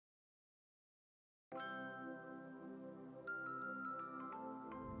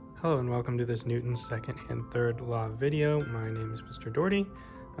Hello and welcome to this Newton's second and third law video. My name is Mr. Doherty.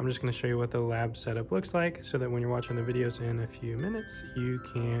 I'm just going to show you what the lab setup looks like so that when you're watching the videos in a few minutes, you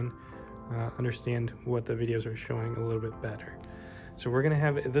can understand what the videos are showing a little bit better. So we're going to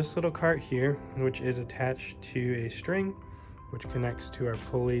have this little cart here, which is attached to a string, which connects to our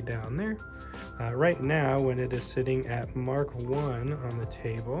pulley down there. Right now, when it is sitting at Mark 1 on the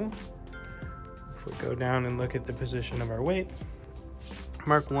table, if we go down and look at the position of our weight,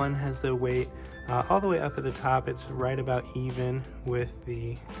 Mark 1 has the weight all the way up at the top. It's right about even with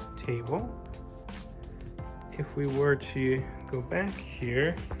the table. If we were to go back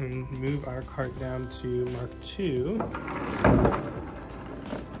here and move our cart down to Mark 2,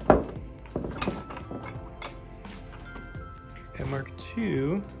 at Mark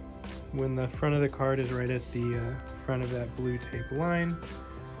 2, when the front of the cart is right at the front of that blue tape line,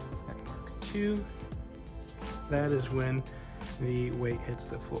 at Mark 2, that is when the weight hits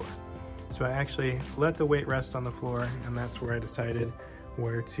the floor. So I actually let the weight rest on the floor, and that's where I decided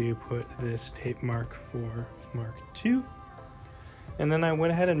where to put this tape mark for Mark 2. And then I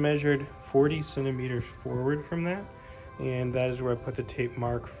went ahead and measured 40 centimeters forward from that, and that is where I put the tape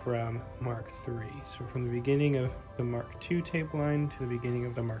mark from Mark 3. So from the beginning of the Mark 2 tape line to the beginning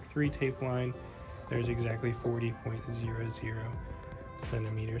of the Mark 3 tape line, there's exactly 40.00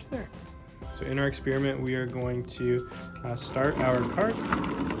 centimeters there. So in our experiment, we are going to start our cart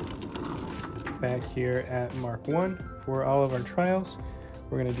back here at Mark 1 for all of our trials.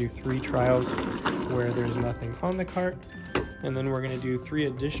 We're going to do 3 trials where there's nothing on the cart, and then we're going to do 3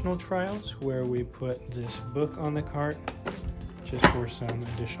 additional trials where we put this book on the cart just for some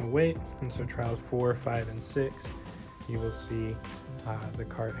additional weight. And so trials 4, 5, and 6, you will see the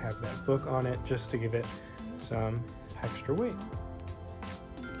cart have that book on it just to give it some extra weight.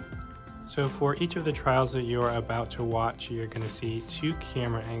 So for each of the trials that you are about to watch, you're going to see 2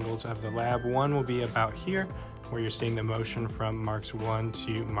 camera angles of the lab. One will be about here, where you're seeing the motion from Marks 1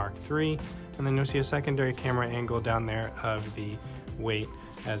 to Mark 3, and then you'll see a secondary camera angle down there of the weight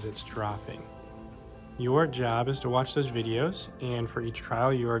as it's dropping. Your job is to watch those videos, and for each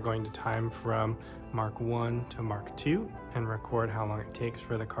trial you are going to time from Mark 1 to Mark 2 and record how long it takes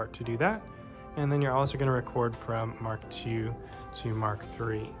for the cart to do that. And then you're also going to record from Mark 2 to Mark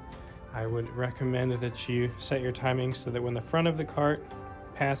 3. I would recommend that you set your timing so that when the front of the cart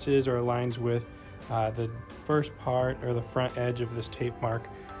passes or aligns with the first part or the front edge of this tape mark,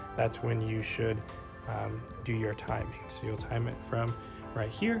 that's when you should do your timing. So you'll time it from right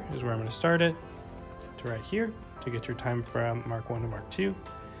here is where I'm going to start it to right here to get your time from Mark 1 to Mark 2.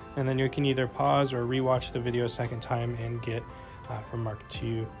 And then you can either pause or rewatch the video a second time and get from Mark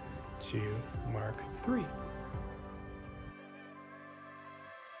 2 to Mark 3.